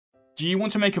Do you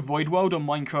want to make a void world on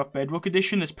Minecraft Bedrock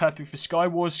Edition that's perfect for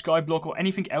skywars, skyblock, or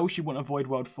anything else you want a void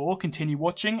world for? Continue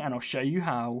watching and I'll show you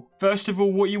how. First of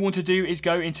all, what you want to do is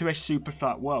go into a super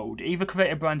flat world. Either create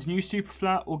a brand new super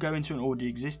flat or go into an already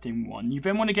existing one. You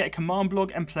then want to get a command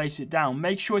block and place it down.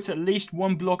 Make sure it's at least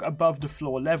one block above the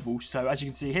floor level. So as you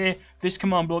can see here, this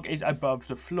command block is above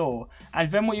the floor. And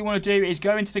then what you want to do is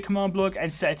go into the command block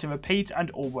and set it to repeat and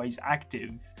always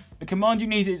active. The command you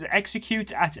need is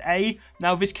execute at A.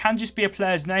 Now this can just be a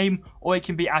player's name or it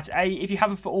can be at A. If you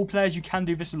have it for all players you can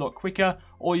do this a lot quicker,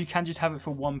 or you can just have it for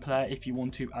one player if you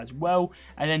want to as well.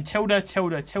 And then tilde,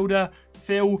 tilde, tilde,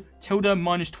 fill, tilde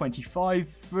minus 25,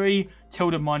 3,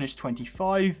 tilde minus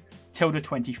 25, tilde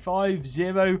 25,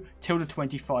 0, tilde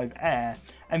 25 air.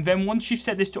 And then once you've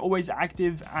set this to always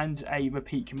active and a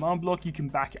repeat command block, you can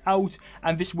back out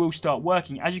and this will start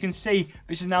working. As you can see,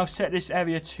 this has now set this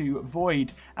area to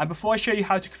void. And before I show you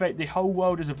how to create the whole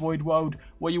world as a void world,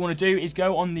 what you want to do is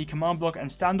go on the command block and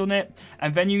stand on it.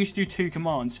 And then you need to do two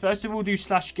commands. First of all, do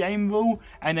 /game rule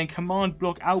and then command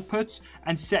block outputs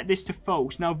and set this to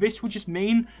false. Now this will just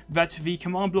mean that the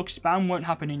command block spam won't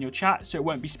happen in your chat, so it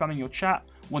won't be spamming your chat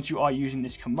once you are using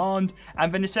this command.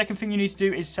 And then the second thing you need to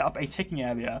do is set up a ticking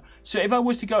area. So if I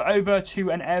was to go over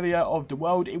to an area of the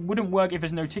world, it wouldn't work if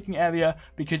there's no ticking area,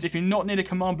 because if you're not near the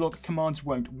command block, commands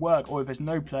won't work, or if there's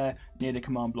no player near the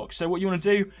command block. So what you want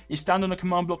to do is stand on the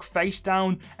command block face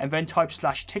down and then type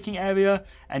 /ticking area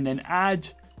and then add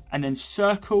and then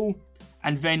circle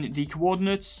and then the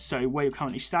coordinates, so where you're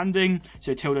currently standing,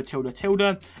 so tilde, tilde,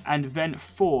 tilde, and then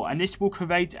 4, and this will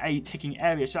create a ticking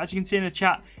area. So as you can see in the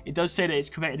chat, it does say that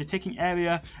it's created a ticking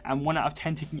area, and 1 out of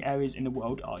 10 ticking areas in the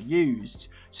world are used.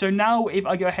 So now, if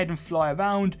I go ahead and fly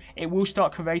around, it will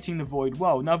start creating the void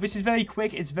world. Now this is very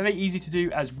quick, it's very easy to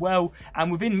do as well,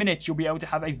 and within minutes you'll be able to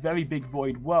have a very big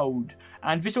void world.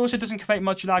 And this also doesn't create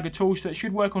much lag at all, so it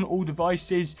should work on all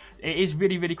devices. It is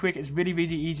really, really quick, it's really,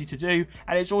 really easy to do,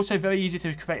 and it's also very easy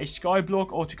to create a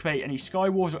skyblock or to create any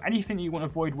skywars or anything that you want a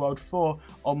void world for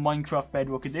on Minecraft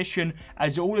Bedrock Edition,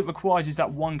 as all it requires is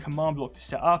that one command block to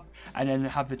set up, and then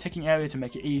have the ticking area to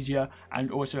make it easier,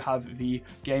 and also have the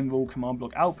game rule command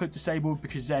block output disabled,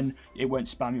 because then it won't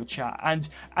spam your chat. And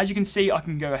as you can see, I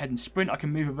can go ahead and sprint, I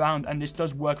can move around, and this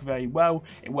does work very well.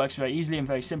 It works very easily and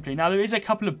very simply. Now there is a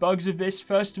couple of bugs of this.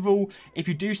 First of all, if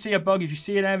you do see a bug, if you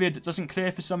see an area that doesn't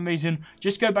clear for some reason,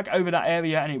 just go back over that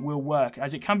area and it will work,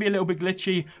 as it can be a little bit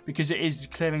glitchy because it is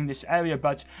clearing this area,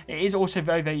 but it is also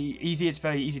very, very easy. It's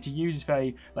very easy to use. It's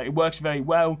very, it works very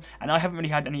well, and I haven't really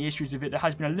had any issues with it. There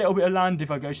has been a little bit of land if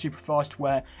I go super fast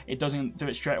where it doesn't do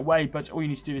it straight away, but all you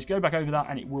need to do is go back over that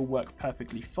and it will work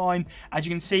perfectly fine. As you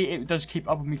can see, it does keep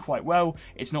up with me quite well.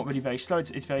 It's not really very slow,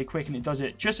 it's very quick, and it does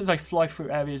it just as I fly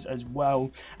through areas as well,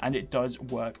 and it does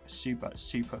work super,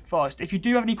 super fast. If you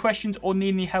do have any questions or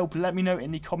need any help, let me know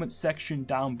in the comments section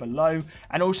down below.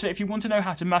 And also, if you want to know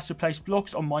how to master place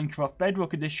blocks on Minecraft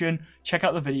Bedrock Edition, check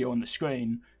out the video on the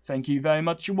screen. Thank you very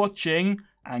much for watching,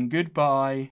 and goodbye.